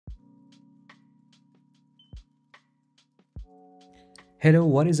Hello,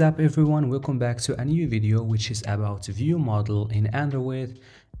 what is up everyone? Welcome back to a new video which is about ViewModel in Android,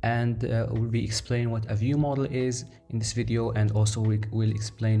 and we'll be explaining what a ViewModel is in this video, and also we will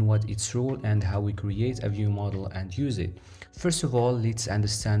explain what its role and how we create a ViewModel and use it. First of all, let's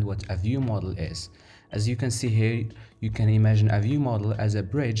understand what a ViewModel is. As you can see here, you can imagine a ViewModel as a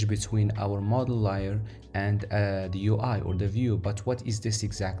bridge between our model layer and the UI or the view. But what is this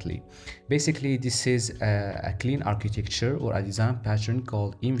exactly? Basically, this is a clean architecture or a design pattern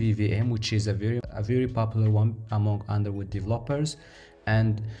called MVVM, which is a very popular one among Android developers.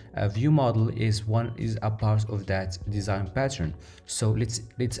 And a ViewModel is a part of that design pattern. So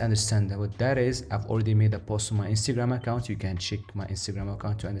let's understand what that is. I've already made a post on my Instagram account. You can check my Instagram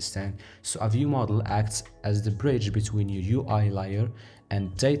account to understand. So a ViewModel acts as the bridge between your UI layer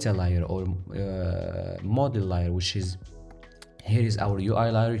and data layer or model layer, which is here is our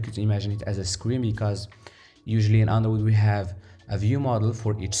UI layer. You could imagine it as a screen, because usually in Android we have a ViewModel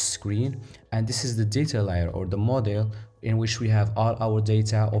for each screen, and this is the data layer or the model in which we have all our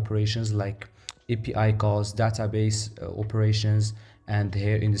data operations like API calls, database operations, and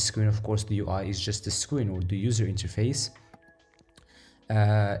here in the screen, of course, the UI is just the screen or the user interface.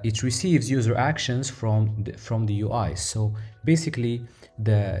 It receives user actions from the UI. So basically,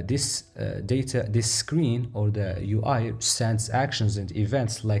 this screen or the UI sends actions and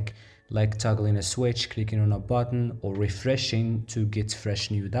events like toggling a switch, clicking on a button, or refreshing to get fresh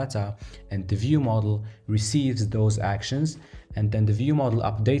new data, and the ViewModel receives those actions, and then the ViewModel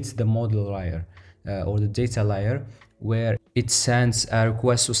updates the model layer or the data layer, where it sends a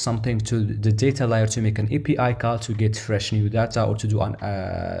request or something to the data layer to make an API call to get fresh new data, or to do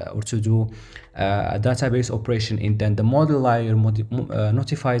a database operation, and then the model layer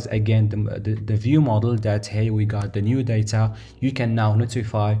notifies again the ViewModel that, hey, we got the new data. You can now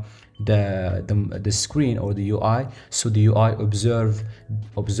notify the screen or the UI, so the UI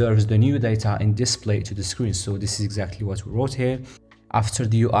observes the new data and display it to the screen. So this is exactly what we wrote here. After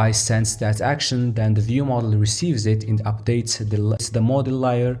the UI sends that action, then the ViewModel receives it and updates the model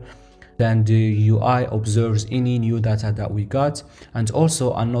layer. Then the UI observes any new data that we got. And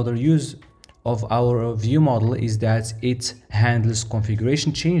also another use of our ViewModel is that it handles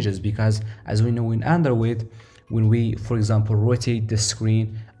configuration changes, because as we know in Android, when we, for example, rotate the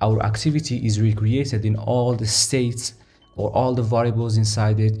screen, our activity is recreated in all the states, or all the variables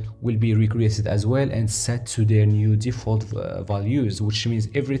inside it will be recreated as well and set to their new default values, which means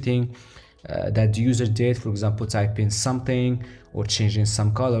everything that the user did, for example, type in something or changing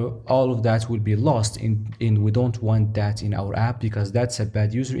some color, all of that will be lost, and we don't want that in our app, because that's a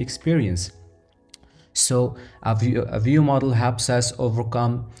bad user experience. So a ViewModel helps us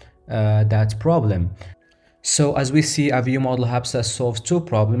overcome that problem. So as we see, a ViewModel helps us solve two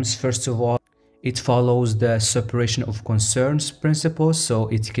problems. First of all, it follows the separation of concerns principle, so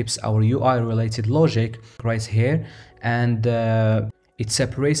it keeps our UI related logic right here, and it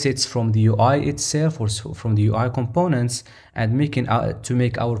separates it from the UI itself, or from the UI components, and to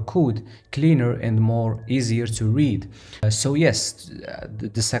make our code cleaner and more easier to read. So yes,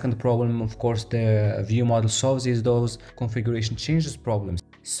 the second problem, of course, the ViewModel solves is those configuration changes problems.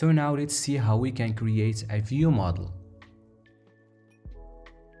 So now let's see how we can create a ViewModel.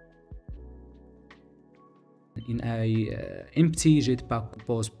 In a empty Jetpack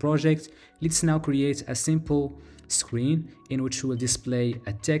Compose project, let's now create a simple screen in which we will display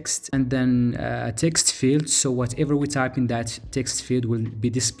a text and then a text field. So whatever we type in that text field will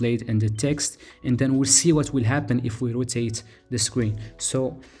be displayed in the text, and then we'll see what will happen if we rotate the screen.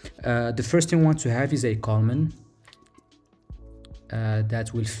 So the first thing we want to have is a column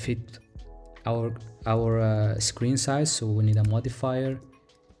that will fit our screen size. So we need a modifier,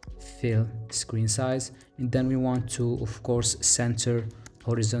 fill screen size, and then we want to, of course, center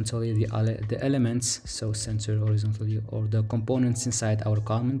horizontally the elements. So center horizontally, or the components inside our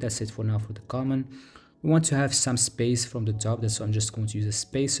column. That's it for now for the column. We want to have some space from the top. That's why I'm just going to use a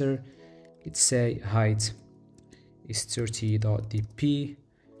spacer. Let's say height is 30.dp,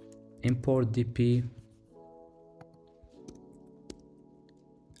 import dp,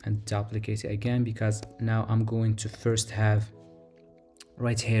 and duplicate it again, because now I'm going to first have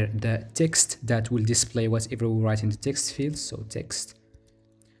right here the text that will display whatever we write in the text field. So text,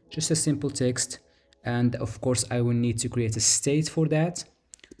 just a simple text, and of course I will need to create a state for that.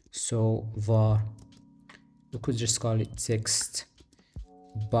 So var, we could just call it text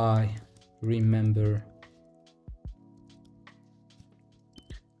by remember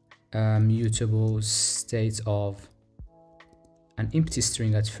mutable state of an empty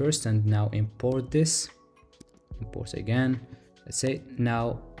string at first, and now import this, import again. Let's say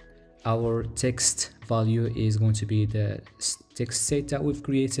now our text value is going to be the text state that we've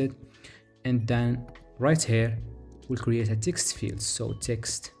created, and then right here we'll create a text field, so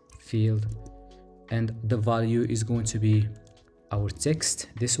text field, and the value is going to be our text,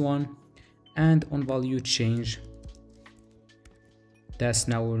 this one, and on value change, that's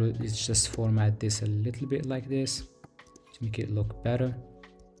now let's just format this a little bit like this to make it look better.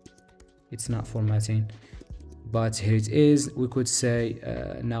 It's not formatting, but here it is. We could say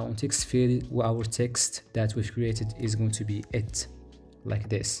now on text field, our text that we've created is going to be it, like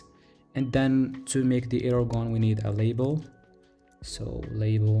this. And then to make the error gone, we need a label. So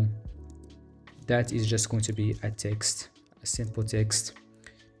label, that is just going to be a text, a simple text.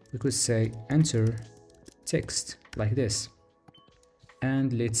 We could say enter text, like this.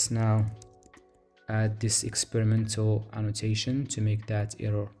 And let's now add this experimental annotation to make that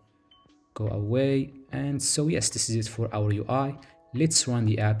error go away. And so yes, this is it for our UI. Let's run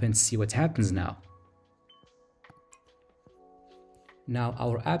the app and see what happens now. Now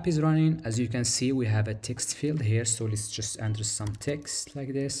our app is running. As you can see, we have a text field here, so let's just enter some text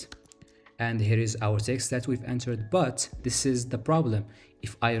like this, and here is our text that we've entered. But this is the problem: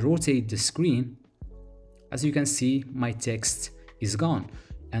 if I rotate the screen, as you can see, my text is gone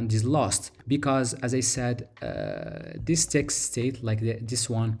and is lost, because as I said, this text state like this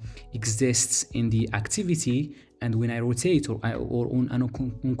one exists in the activity, and when I rotate or on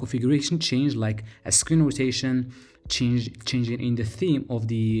configuration change, like a screen rotation, changing in the theme of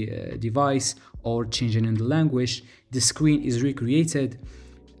the device, or changing in the language, the screen is recreated.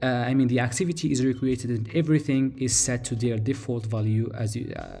 The activity is recreated and everything is set to their default value, as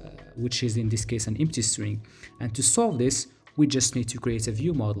which is in this case an empty string. And to solve this, we just need to create a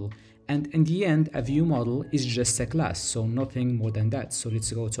view model, and in the end a view model is just a class, so nothing more than that. So let's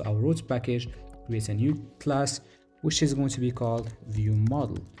go to our root package, create a new class which is going to be called view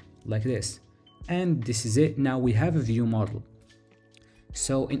model, like this. And this is it. Now we have a view model.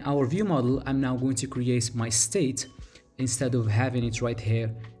 So in our view model, I'm now going to create my state instead of having it right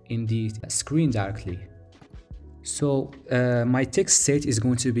here in the screen directly. So my text state is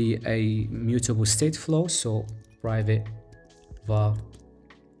going to be a mutable state flow, so private var,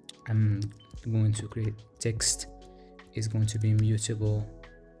 I'm going to create text is going to be mutable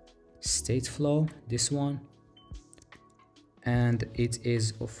state flow, this one, and it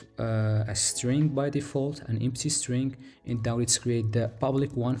is of a string by default, an empty string. And now let's create the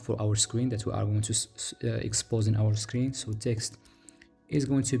public one for our screen that we are going to expose in our screen. So text is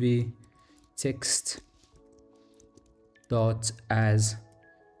going to be text dot as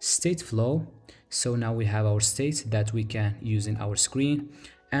state flow. So now we have our state that we can use in our screen.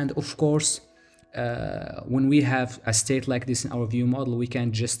 And of course, when we have a state like this in our view model, we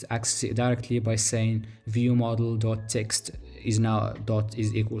can just access it directly by saying viewModel.text is now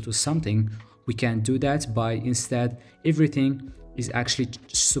is equal to something. We can do that by instead everything is actually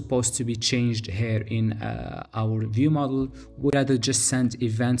supposed to be changed here in our view model. We'd rather just send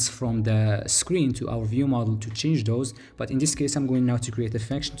events from the screen to our view model to change those, but in this case I'm going now to create a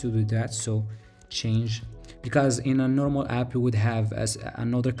function to do that. So change, because in a normal app we would have as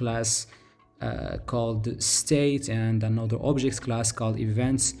another class called state and another object class called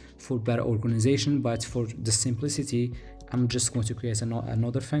events for better organization, but for the simplicity I'm just going to create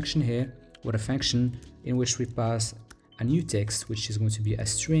another function here, with a function in which we pass a new text which is going to be a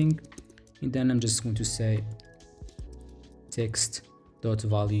string, and then I'm just going to say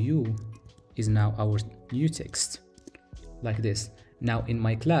text.value is now our new text, like this. Now in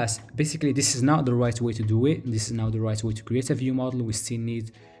my class, basically this is not the right way to do it. This is now the right way to create a view model. We still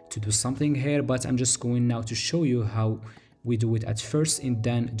need to do something here, but I'm just going now to show you how we do it at first and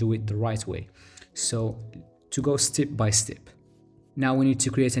then do it the right way. So to go step by step, now we need to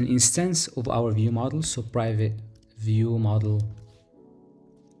create an instance of our view model. So private view model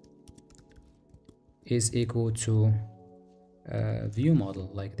is equal to view model,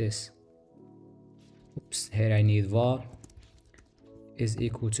 like this. Oops, here I need var is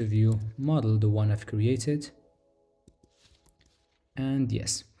equal to view model, the one I've created, and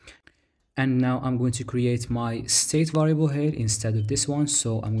yes. And now I'm going to create my state variable here instead of this one.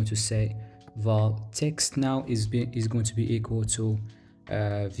 So I'm going to say var text now is going to be equal to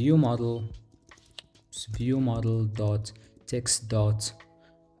view model dot text dot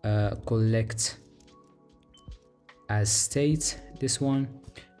collect as state, this one.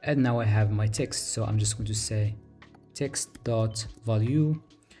 And now I have my text, so I'm just going to say text dot value,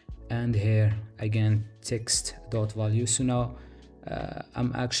 and here again text dot value. So now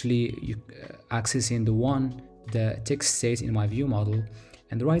I'm actually accessing the text state in my view model,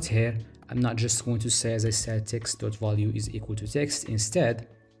 and right here I'm not just going to say, as I said, text dot value is equal to text. Instead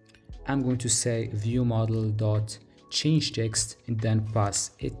I'm going to say ViewModel dot change text and then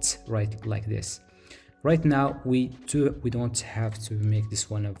pass it right like this. Right now we don't have to make this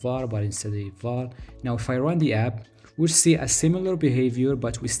one a var, but instead a var. Now if I run the app, we'll see a similar behavior,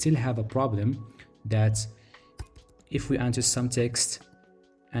 but we still have a problem that if we enter some text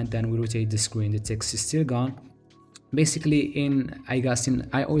and then we rotate the screen, the text is still gone. Basically, I guess in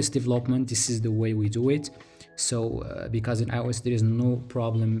iOS development, this is the way we do it. So because in iOS there is no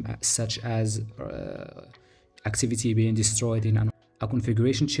problem such as activity being destroyed in a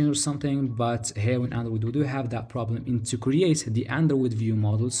configuration change or something, but here in Android we do have that problem. And to create the Android view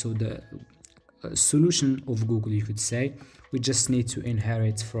model, so the solution of Google, you could say, we just need to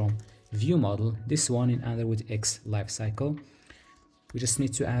inherit from view model, this one in Android X lifecycle. We just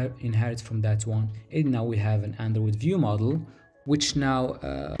need to inherit from that one, and now we have an Android view model, which now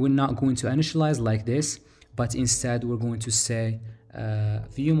we're not going to initialize like this, but instead we're going to say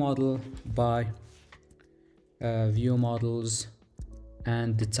view model by view models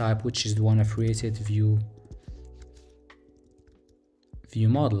and the type, which is the one I've created, view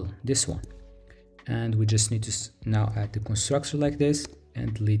model, this one. And we just need to now add the constructor like this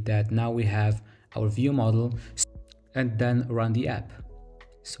and delete that. Now we have our view model, and then run the app.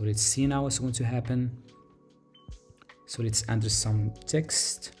 So let's see now what's going to happen. So let's enter some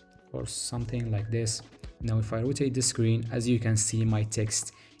text or something like this. Now if I rotate the screen, as you can see, my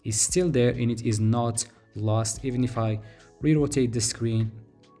text is still there and it is not lost. Even if I re-rotate the screen,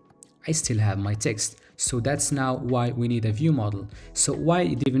 I still have my text. So that's now why we need a view model. So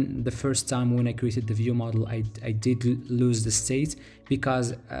why even the first time when I created the view model, I did lose the state,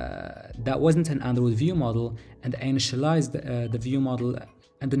 because that wasn't an Android view model, and I initialized the view model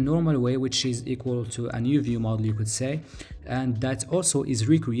in the normal way, which is equal to a new view model, you could say, and that also is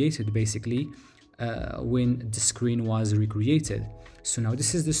recreated basically when the screen was recreated. So now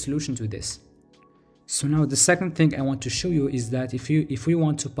this is the solution to this. So now the second thing I want to show you is that if we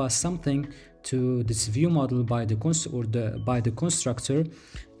want to pass something to this view model by the constructor,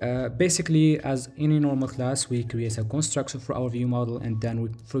 basically as in a normal class we create a constructor for our view model, and then we,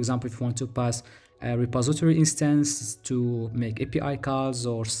 for example, if we want to pass a repository instance to make API calls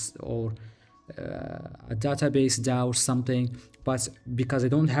or a database DAO or something, but because I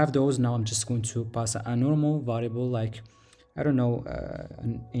don't have those, now I'm just going to pass a normal variable, like I don't know,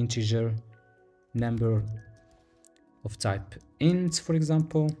 an integer number of type int, for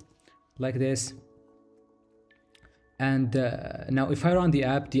example, like this. And now if I run the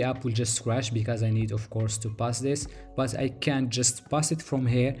app will just crash, because I need, of course, to pass this, but I can't just pass it from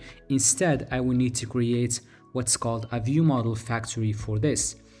here. Instead, I will need to create what's called a ViewModelFactory for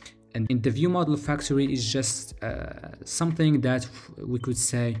this. And in the ViewModelFactory is just something that we could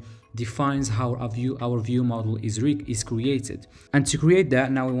say defines how our view model is created. And to create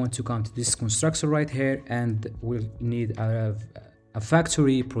that, now we want to come to this constructor right here, and we'll need a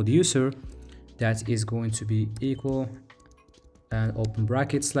factory producer that is going to be equal, and open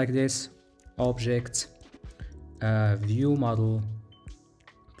brackets like this, object view model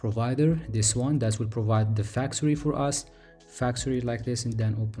provider, this one that will provide the factory for us, factory like this, and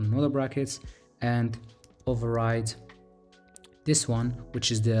then open another brackets and override this one, which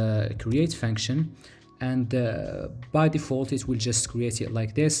is the create function. And by default it will just create it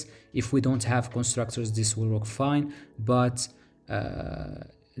like this. If we don't have constructors, this will work fine, but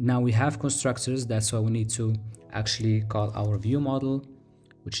now we have constructors, that's why we need to actually call our view model,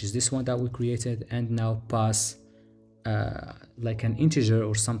 which is this one that we created, and now pass like an integer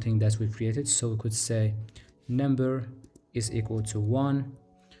or something that we created. So we could say number is equal to 1,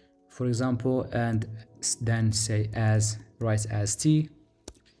 for example, and then say write as t.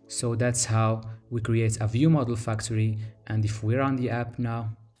 So that's how we create a view model factory. And if we run the app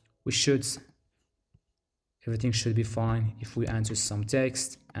now, everything should be fine. If we enter some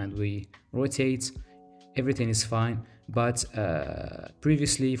text and we rotate, everything is fine. But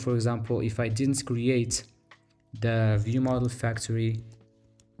previously, for example, if I didn't create the view model factory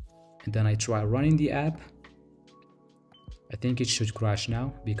and then I try running the app, I think it should crash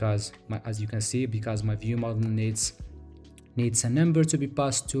now, because as you can see, because my view model needs a number to be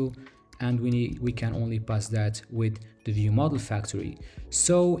passed to, and we can only pass that with the view model factory.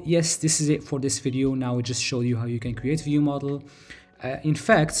 So yes, this is it for this video. Now I just showed you how you can create view model. In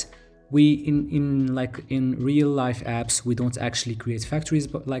fact, we in real life apps, we don't actually create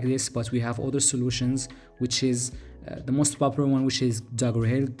factories like this, but we have other solutions, which is the most popular one, which is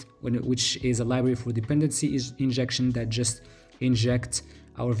Doggerhead, which is a library for dependency injection that just inject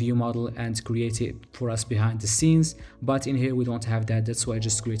our view model and create it for us behind the scenes. But in here we don't have that, that's why I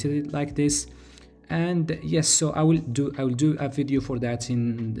just created it like this. And yes, so I will do a video for that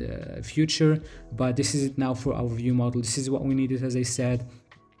in the future, but this is it now for our view model. This is what we needed, as I said,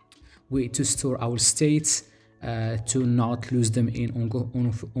 to store our states, to not lose them in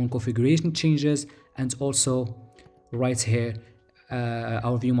on configuration changes. And also right here,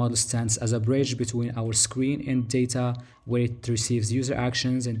 our view model stands as a bridge between our screen and data, where it receives user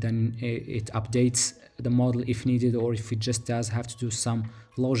actions and then it updates the model if needed, or if it just does have to do some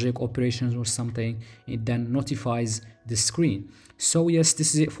logic operations or something, it then notifies the screen. So yes,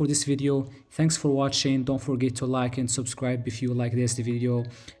 this is it for this video. Thanks for watching. Don't forget to like and subscribe if you like this video,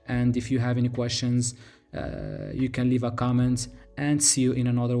 and if you have any questions, you can leave a comment, and see you in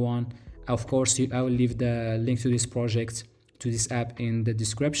another one. Of course, I will leave the link to this project, to this app, in the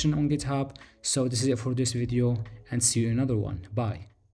description on GitHub. So this is it for this video, and see you in another one. Bye.